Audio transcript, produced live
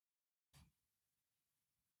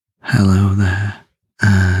Hello there,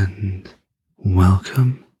 and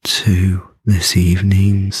welcome to this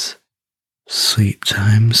evening's Sleep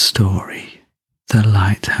Time Story, The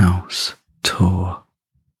Lighthouse Tour.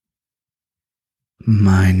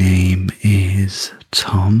 My name is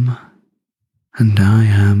Tom, and I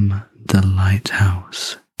am the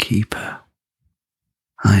Lighthouse Keeper.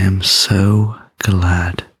 I am so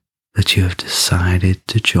glad that you have decided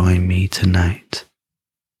to join me tonight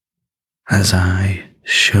as I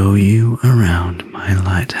show you around my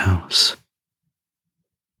lighthouse.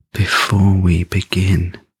 Before we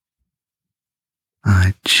begin,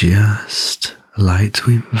 I'd just like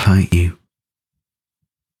to invite you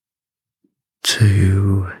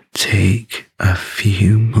to take a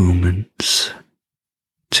few moments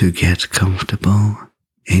to get comfortable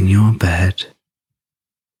in your bed,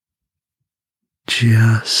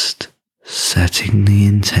 just setting the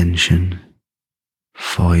intention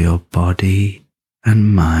for your body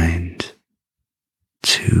and mind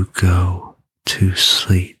to go to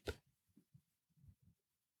sleep.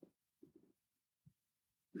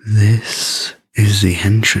 This is the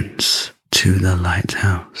entrance to the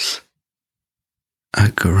lighthouse, a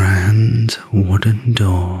grand wooden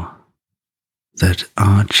door that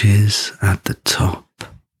arches at the top,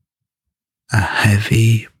 a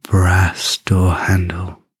heavy brass door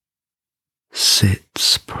handle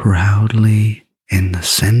sits proudly in the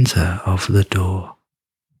center of the door.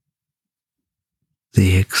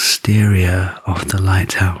 The exterior of the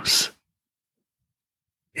lighthouse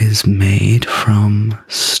is made from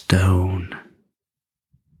stone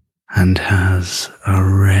and has a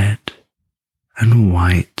red and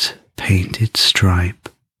white painted stripe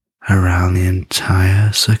around the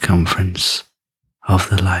entire circumference of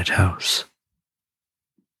the lighthouse.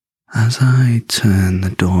 As I turn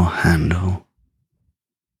the door handle,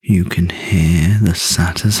 you can hear the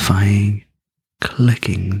satisfying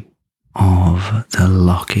clicking of the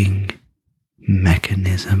locking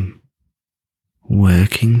mechanism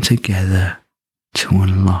working together to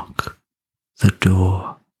unlock the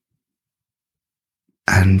door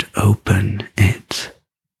and open it.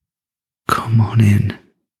 Come on in.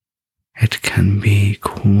 It can be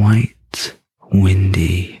quite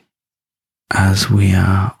windy as we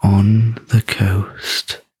are on the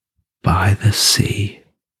coast by the sea.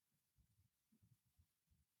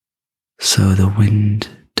 So the wind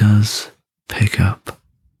does pick up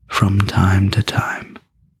from time to time.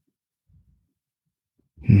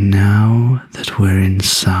 Now that we're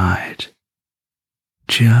inside,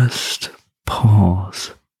 just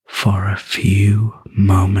pause for a few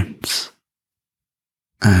moments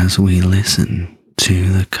as we listen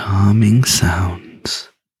to the calming sounds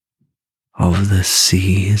of the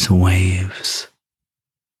sea's waves.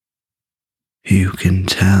 You can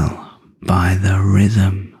tell by the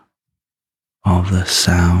rhythm of the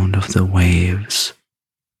sound of the waves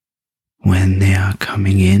when they are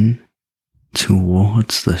coming in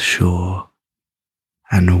towards the shore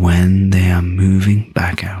and when they are moving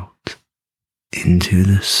back out into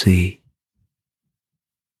the sea.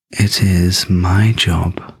 It is my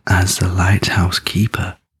job as the lighthouse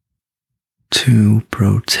keeper to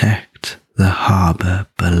protect the harbor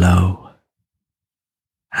below,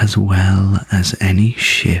 as well as any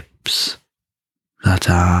ships that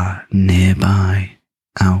are nearby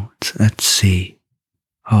out at sea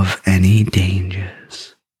of any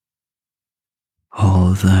dangers.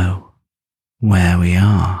 Although where we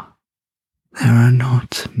are, there are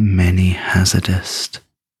not many hazardous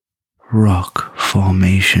rock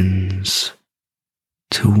formations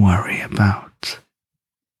to worry about.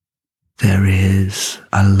 There is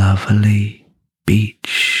a lovely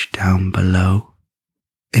beach down below.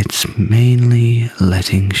 It's mainly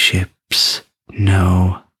letting ships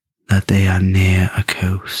know that they are near a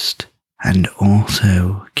coast and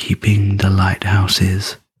also keeping the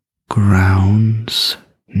lighthouse's grounds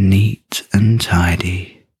neat and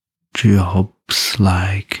tidy. Jobs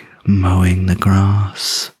like mowing the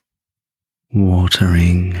grass,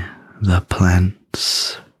 watering the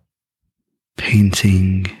plants,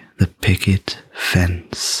 painting the picket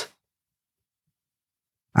fence.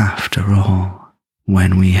 After all,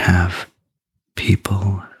 when we have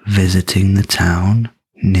people visiting the town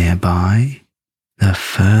nearby, the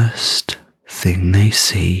first thing they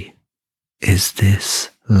see is this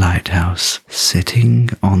lighthouse sitting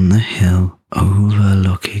on the hill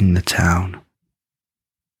overlooking the town.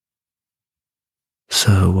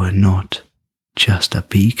 So we're not just a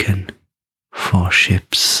beacon for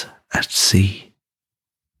ships at sea,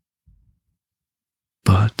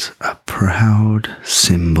 but a proud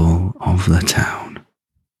symbol of the town.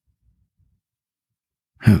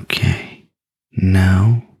 Okay,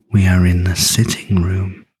 now we are in the sitting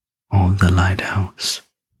room of the lighthouse.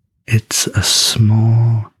 It's a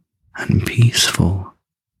small and peaceful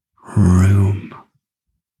room.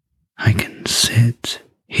 I can sit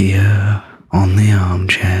here on the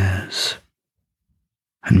armchairs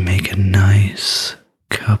and make a nice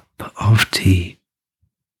cup of tea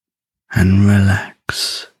and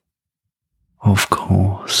relax. Of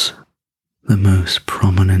course, the most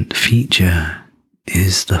prominent feature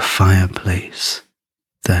is the fireplace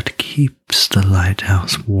that keeps the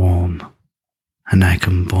lighthouse warm, and I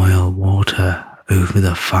can boil water over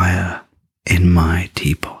the fire in my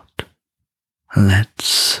teapot.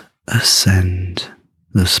 Let's ascend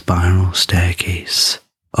the spiral staircase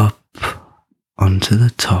up onto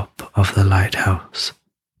the top of the lighthouse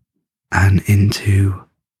and into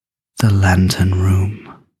the lantern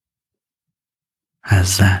room,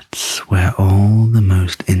 as that's where all the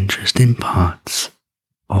most interesting parts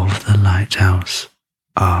of the lighthouse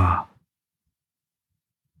are.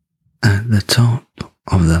 At the top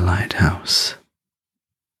of the lighthouse,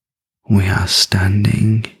 we are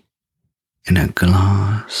standing in a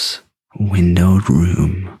glass windowed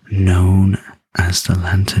room known as the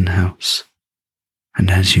Lantern House, and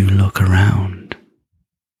as you look around,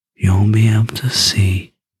 you'll be able to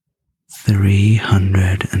see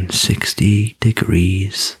 360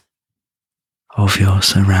 degrees of your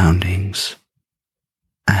surroundings,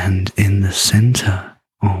 and in the center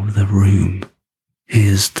of the room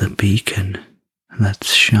is the beacon that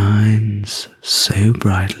shines so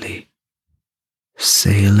brightly.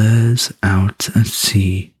 Sailors out at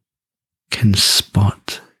sea can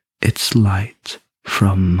spot its light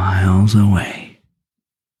from miles away.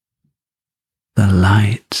 The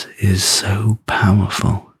light is so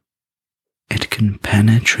powerful, it can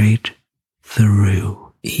penetrate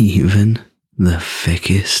through even the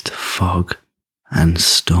thickest fog and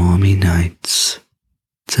stormy nights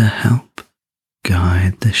to help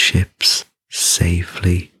guide the ships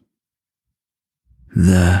safely.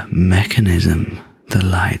 The mechanism the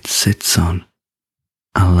light sits on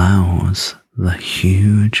allows the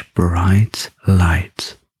huge bright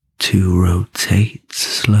light to rotate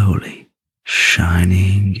slowly,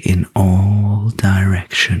 shining in all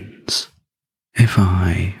directions. If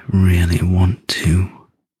I really want to,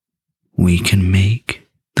 we can make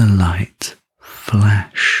the light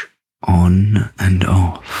flash on and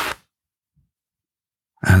off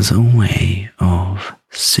as a way of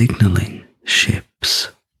signaling ships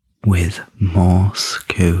with Morse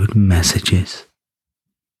code messages.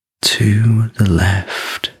 To the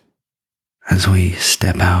left, as we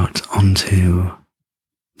step out onto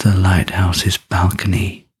the lighthouse's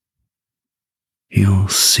balcony, you'll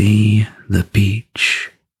see the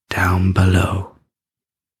beach down below.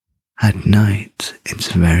 At night,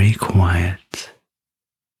 it's very quiet.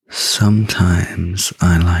 Sometimes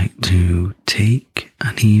I like to take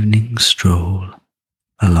an evening stroll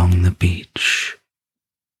along the beach,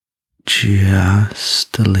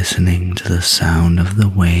 just listening to the sound of the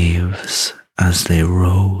waves as they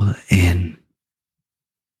roll in.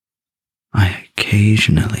 I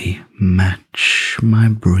occasionally match my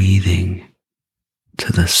breathing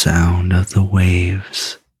to the sound of the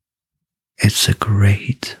waves. It's a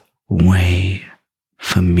great way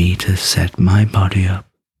for me to set my body up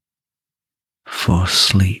for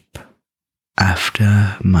sleep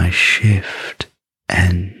after my shift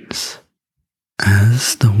ends.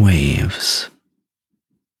 As the waves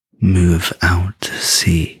move out to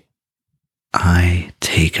sea, I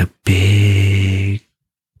take a big,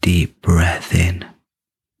 deep breath in,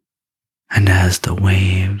 and as the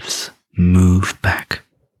waves move back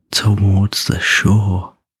towards the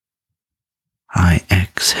shore, I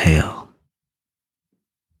exhale.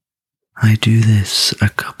 I do this a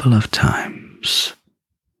couple of times,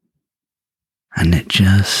 and it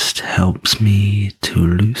just helps me to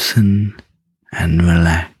loosen and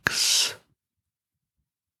relax.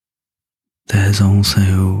 There's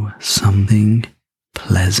also something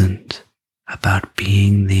pleasant about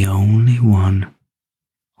being the only one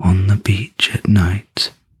on the beach at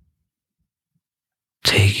night.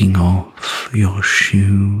 Taking off your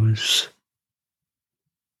shoes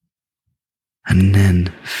and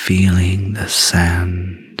then feeling the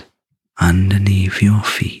sand underneath your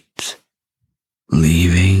feet,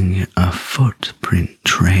 leaving a footprint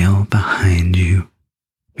trail behind you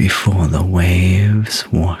before the waves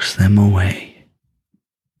wash them away.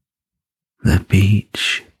 The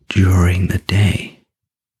beach during the day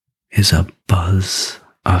is a buzz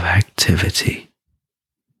of activity.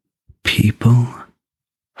 People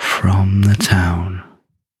from the town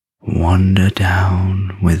wander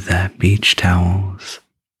down with their beach towels,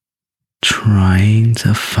 trying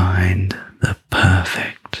to find the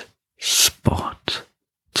perfect spot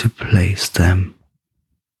to place them.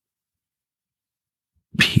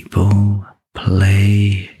 People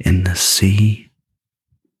play in the sea,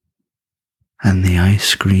 and the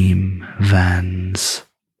ice cream vans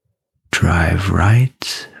drive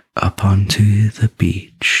right up onto the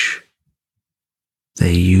beach.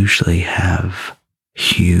 They usually have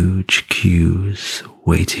huge queues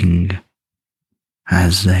waiting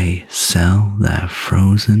as they sell their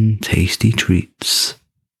frozen tasty treats.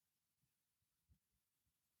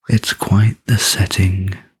 It's quite the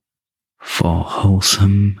setting for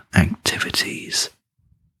wholesome activities.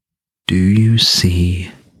 Do you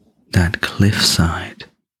see that cliffside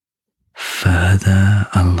further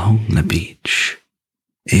along the beach?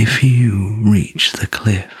 If you reach the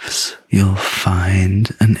cliffs, you'll find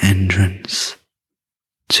an entrance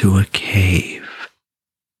to a cave.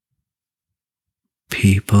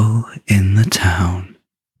 People in the town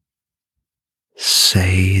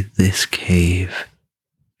say this cave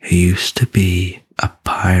used to be a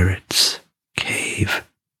pirate's cave,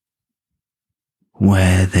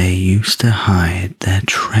 where they used to hide their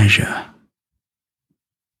treasure.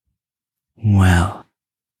 Well,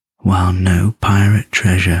 while no pirate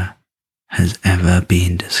treasure has ever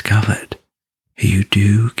been discovered, you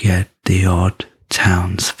do get the odd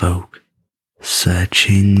townsfolk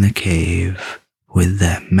searching the cave with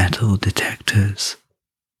their metal detectors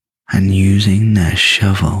and using their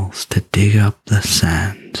shovels to dig up the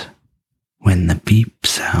sand when the beep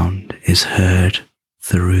sound is heard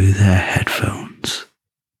through their headphones.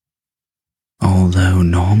 Although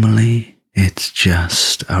normally it's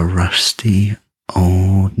just a rusty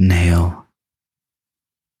old nail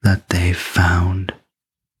that they've found.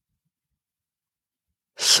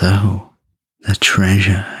 So the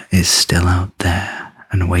treasure is still out there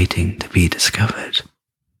and waiting to be discovered,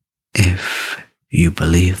 if you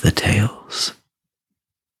believe the tales.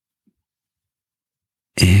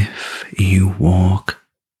 If you walk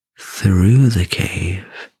through the cave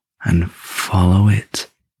and follow it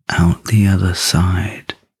out the other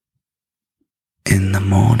side, in the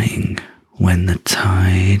morning when the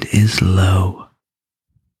tide is low,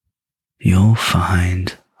 you'll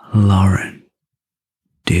find Lauren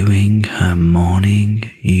doing her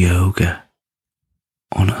morning yoga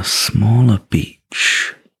on a smaller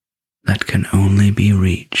beach that can only be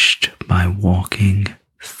reached by walking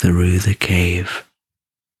through the cave.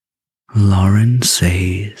 Lauren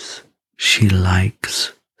says she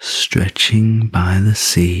likes stretching by the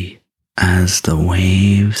sea as the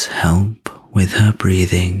waves help with her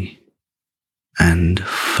breathing and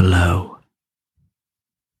flow.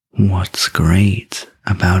 What's great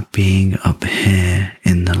about being up here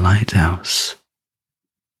in the lighthouse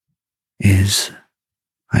is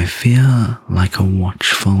I feel like a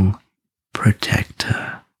watchful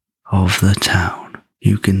protector of the town.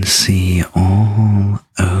 You can see all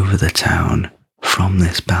over the town from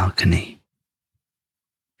this balcony.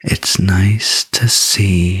 It's nice to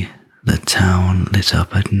see the town lit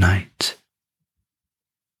up at night.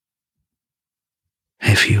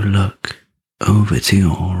 If you look over to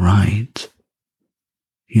your right,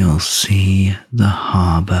 you'll see the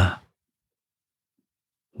harbor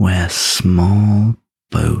where small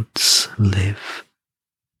boats live.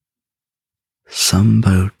 Some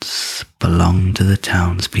boats belong to the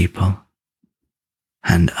townspeople,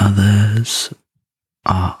 and others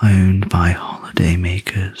are owned by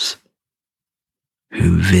holidaymakers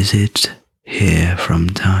who visit here from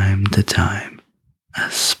time to time,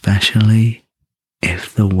 especially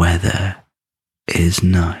if the weather is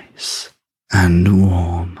nice and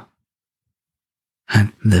warm.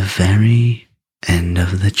 At the very end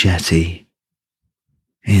of the jetty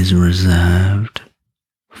is reserved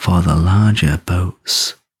for the larger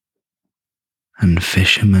boats and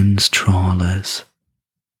fishermen's trawlers,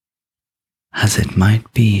 as it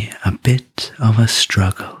might be a bit of a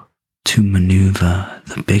struggle to maneuver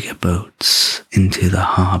the bigger boats into the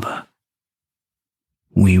harbor.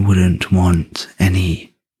 We wouldn't want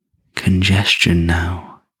any congestion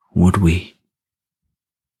now, would we?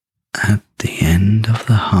 At the end of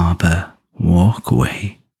the harbor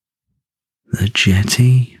walkway, the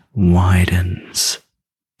jetty widens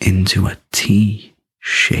into a T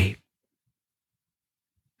shape.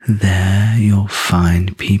 There you'll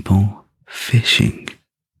find people fishing.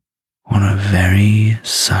 On a very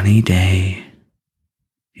sunny day,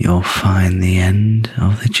 you'll find the end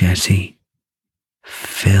of the jetty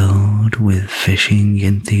filled with fishing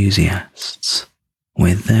enthusiasts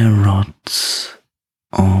with their rods,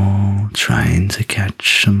 all trying to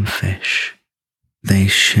catch some fish. They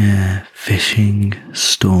share fishing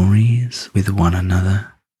stories with one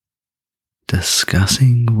another,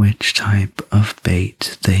 discussing which type of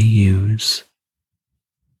bait they use.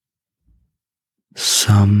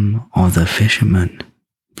 Some of the fishermen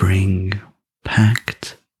bring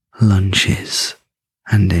packed lunches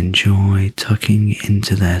and enjoy tucking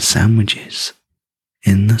into their sandwiches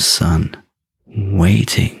in the sun,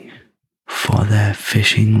 waiting for their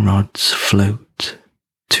fishing rod's float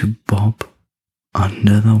to bob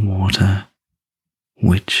under the water,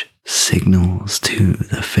 which signals to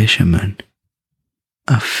the fisherman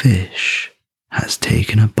a fish has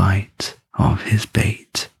taken a bite of his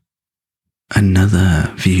bait.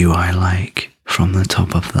 Another view I like from the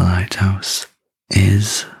top of the lighthouse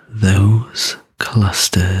is those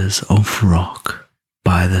clusters of rock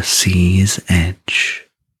by the sea's edge.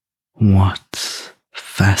 What's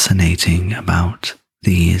fascinating about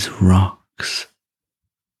these rocks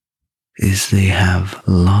is they have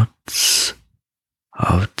lots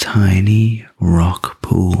of tiny rock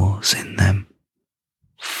pools in them,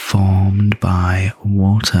 formed by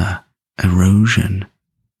water erosion.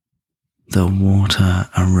 The water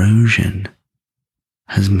erosion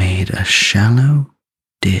has made a shallow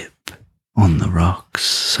dip on the rock's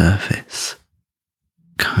surface,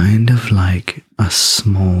 kind of like a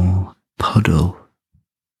small puddle.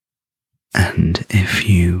 And if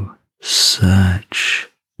you search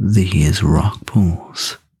these rock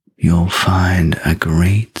pools, you'll find a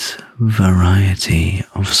great variety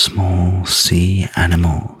of small sea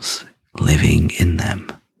animals living in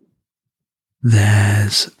them.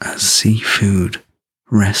 There's a seafood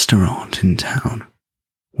restaurant in town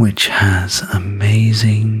which has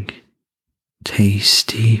amazing,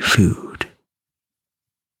 tasty food.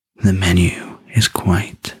 The menu is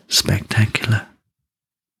quite spectacular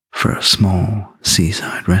for a small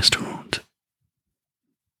seaside restaurant.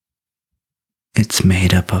 It's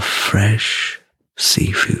made up of fresh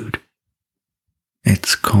seafood.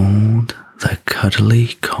 It's called the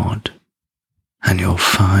Cuddly Cod, and you'll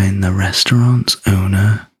find the restaurant's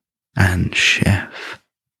owner and chef,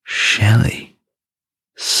 Shelley,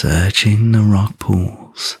 searching the rock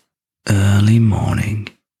pools early morning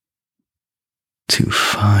to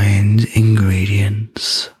find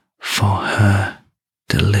ingredients for her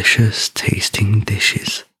delicious tasting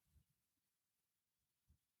dishes.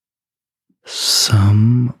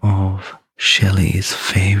 Some of Shelley's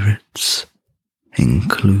favorites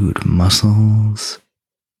include mussels,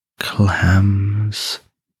 clams,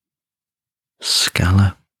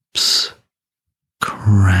 scallops,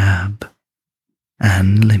 crab,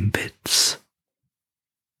 and limpets.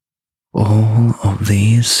 All of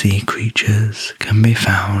these sea creatures can be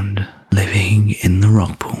found living in the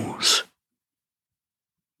rock pools.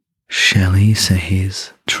 Shelley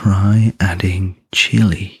says try adding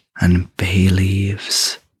chili and bay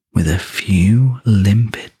leaves with a few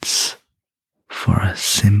limpets for a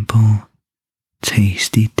simple,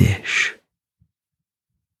 tasty dish.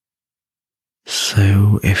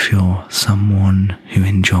 So if you're someone who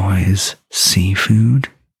enjoys seafood,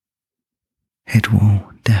 it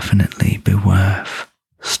will definitely be worth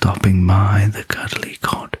stopping by the Cuddly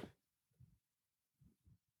Cod.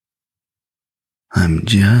 I'm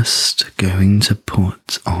just going to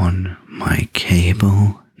put on my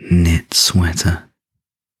cable knit sweater.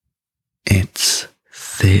 It's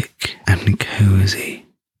thick and cozy,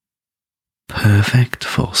 perfect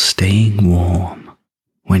for staying warm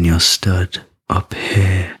when you're stood up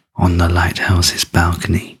here on the lighthouse's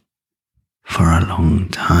balcony for a long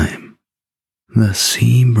time. The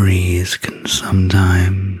sea breeze can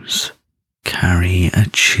sometimes carry a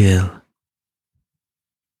chill.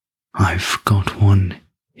 I've got one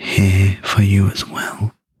here for you as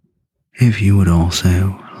well, if you would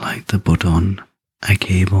also like to put on a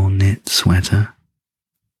cable knit sweater.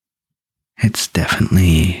 It's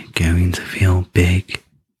definitely going to feel big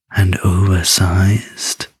and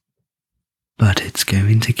oversized, but it's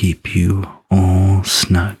going to keep you all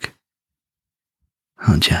snug.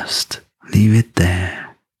 I'll just leave it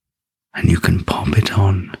there, and you can pop it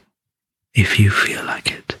on if you feel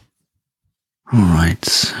like it. Alright,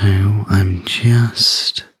 so I'm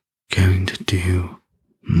just going to do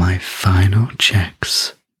my final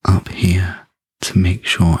checks up here to make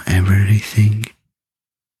sure everything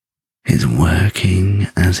is working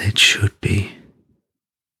as it should be.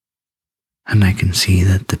 And I can see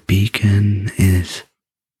that the beacon is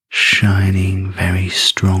shining very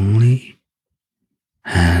strongly,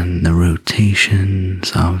 and the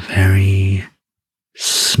rotations are very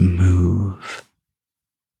smooth,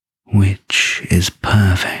 which is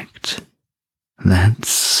perfect.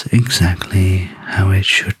 That's exactly how it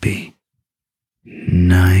should be.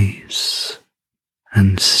 Nice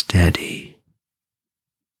and steady.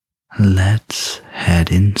 Let's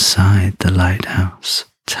head inside the lighthouse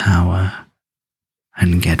tower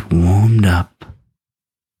and get warmed up.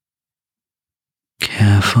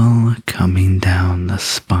 careful coming down the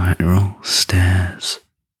spiral stairs,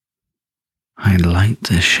 I'd like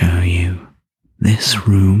to show you this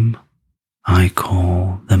room I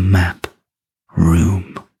call the map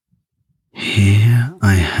room. Here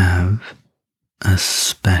I have a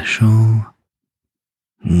special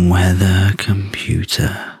weather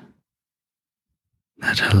computer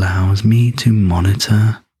that allows me to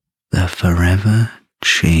monitor the forever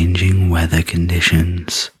changing weather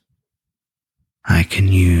conditions. I can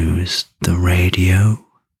use the radio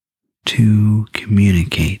to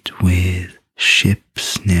communicate with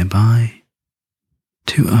ships nearby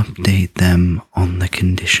to update them on the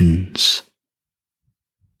conditions.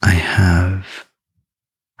 I have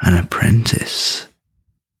an apprentice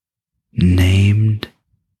named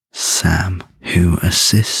Sam who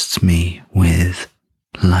assists me with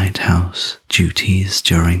lighthouse duties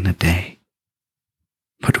during the day.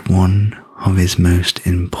 But one of his most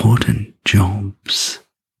important jobs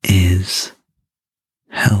is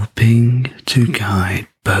helping to guide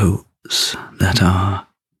boats that are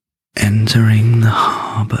entering the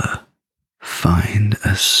harbor find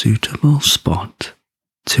a suitable spot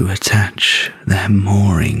to attach their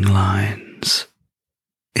mooring lines.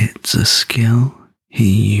 It's a skill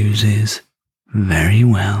he uses very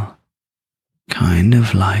well, kind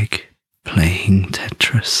of like playing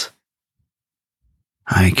Tetris.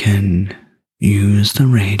 I can use the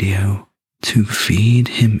radio to feed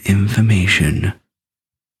him information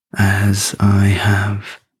as I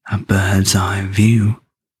have a bird's eye view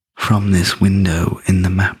from this window in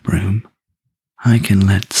the map room. I can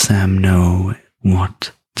let Sam know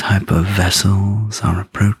what type of vessels are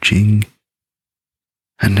approaching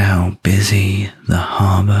and how busy the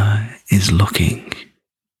harbor is looking.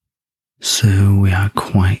 So we are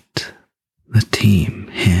quite the team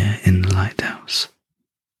here in the lighthouse.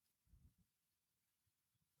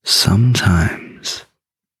 Sometimes,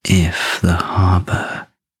 if the harbor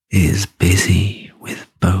is busy with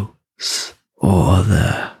boats or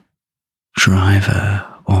the driver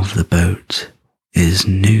of the boat is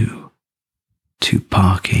new to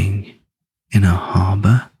parking in a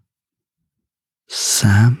harbor,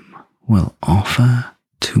 Sam will offer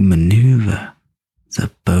to maneuver the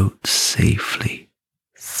boat safely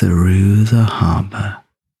through the harbor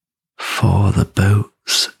for the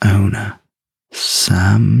boat's owner.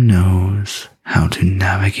 Sam knows how to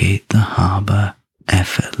navigate the harbor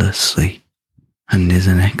effortlessly and is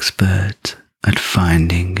an expert at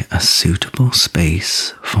finding a suitable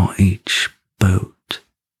space for each boat.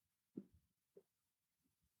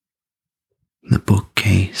 The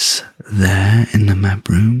bookcase there in the map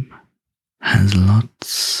room has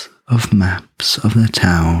lots of maps of the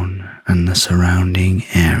town and the surrounding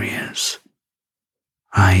areas.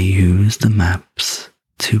 I use the maps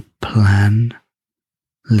to plan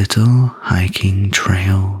little hiking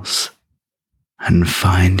trails and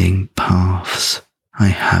finding paths I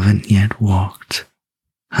haven't yet walked.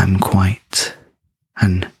 I'm quite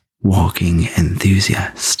an walking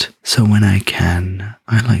enthusiast, so when I can,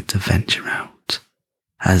 I like to venture out.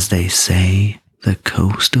 As they say, the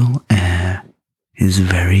coastal air is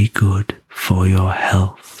very good for your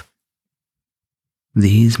health.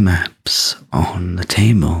 These maps on the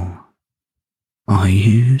table are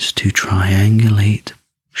used to triangulate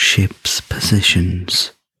ships'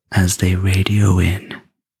 positions as they radio in.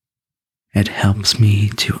 It helps me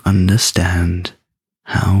to understand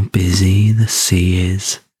how busy the sea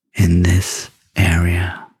is in this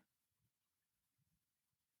area.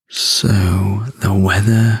 So the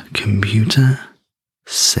weather computer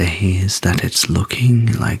says that it's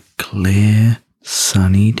looking like clear,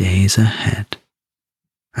 sunny days ahead,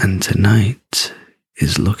 and tonight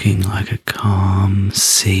is looking like a calm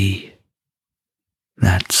sea.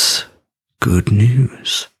 That's good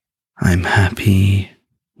news. I'm happy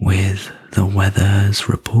with the weather's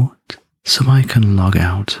report, so I can log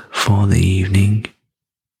out for the evening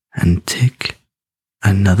and tick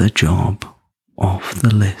another job off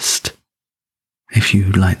the list. If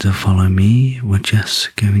you'd like to follow me, we're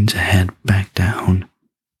just going to head back down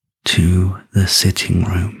to the sitting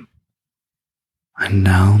room, and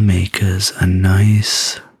I'll make us a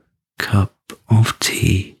nice cup of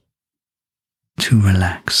tea to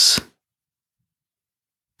relax.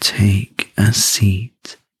 Take a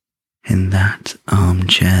seat in that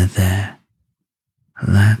armchair there.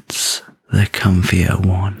 That's the comfier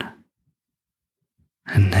one.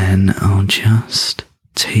 And then I'll just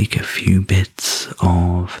take a few bits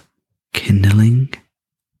of kindling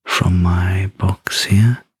from my box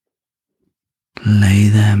here, lay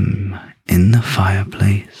them in the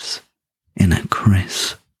fireplace in a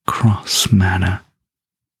criss-cross manner,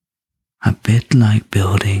 a bit like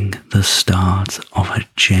building the start of a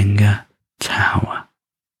Jenga tower.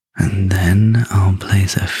 And then I'll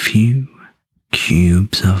place a few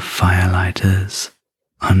cubes of firelighters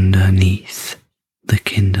underneath the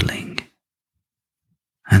kindling,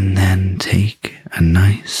 and then take a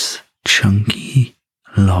nice chunky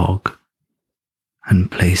log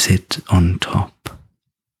and place it on top.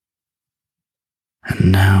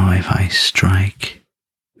 And now if I strike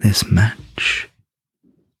this match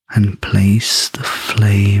and place the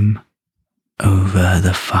flame over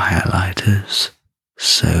the firelighters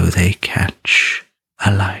so they catch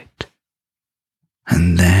alight,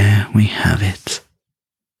 and there we have it,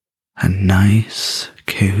 a nice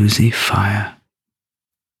cozy fire.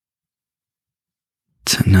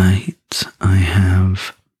 Tonight I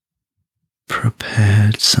have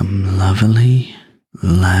prepared some lovely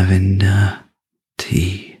lavender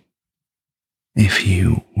tea. If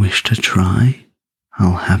you wish to try,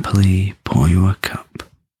 I'll happily pour you a cup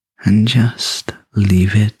and just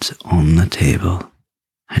leave it on the table,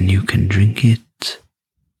 and you can drink it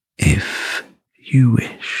if you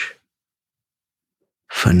wish.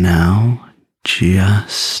 For now,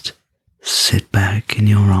 just sit back in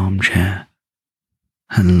your armchair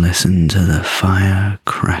and listen to the fire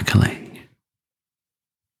crackling.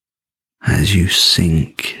 As you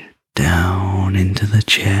sink down into the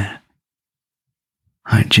chair,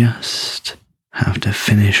 I just have to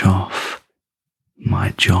finish off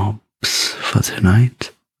my jobs for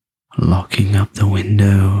tonight, locking up the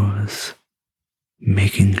windows,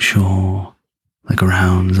 making sure the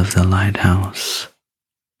grounds of the lighthouse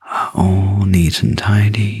are all neat and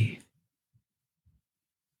tidy,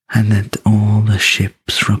 and that all the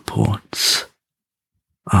ship's reports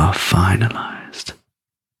are finalized.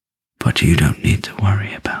 But you don't need to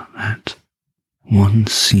worry about that.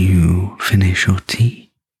 Once you finish your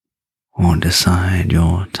tea, or decide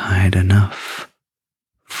you're tired enough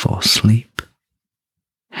for sleep,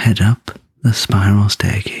 head up the spiral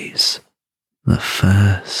staircase. The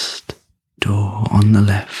first door on the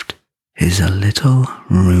left is a little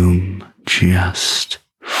room just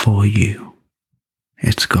for you.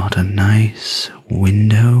 It's got a nice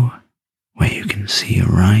window where you can see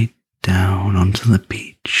right down onto the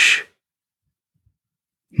beach.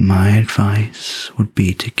 My advice would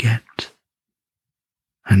be to get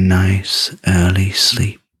a nice early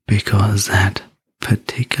sleep, because that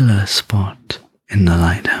particular spot in the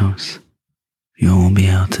lighthouse, you'll be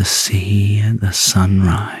able to see the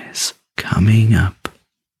sunrise coming up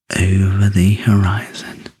over the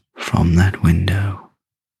horizon from that window.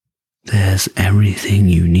 There's everything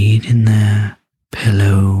you need in there: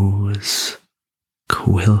 pillows,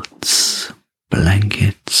 quilts,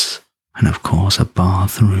 blankets, and of course a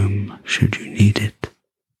bathroom should you need it.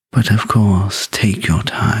 But of course, take your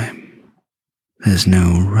time. There's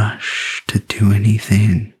no rush to do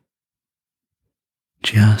anything.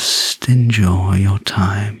 Just enjoy your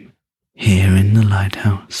time here in the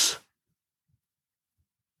lighthouse.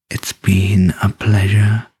 It's been a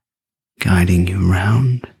pleasure guiding you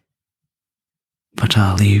round, but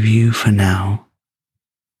I'll leave you for now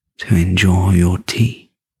to enjoy your tea.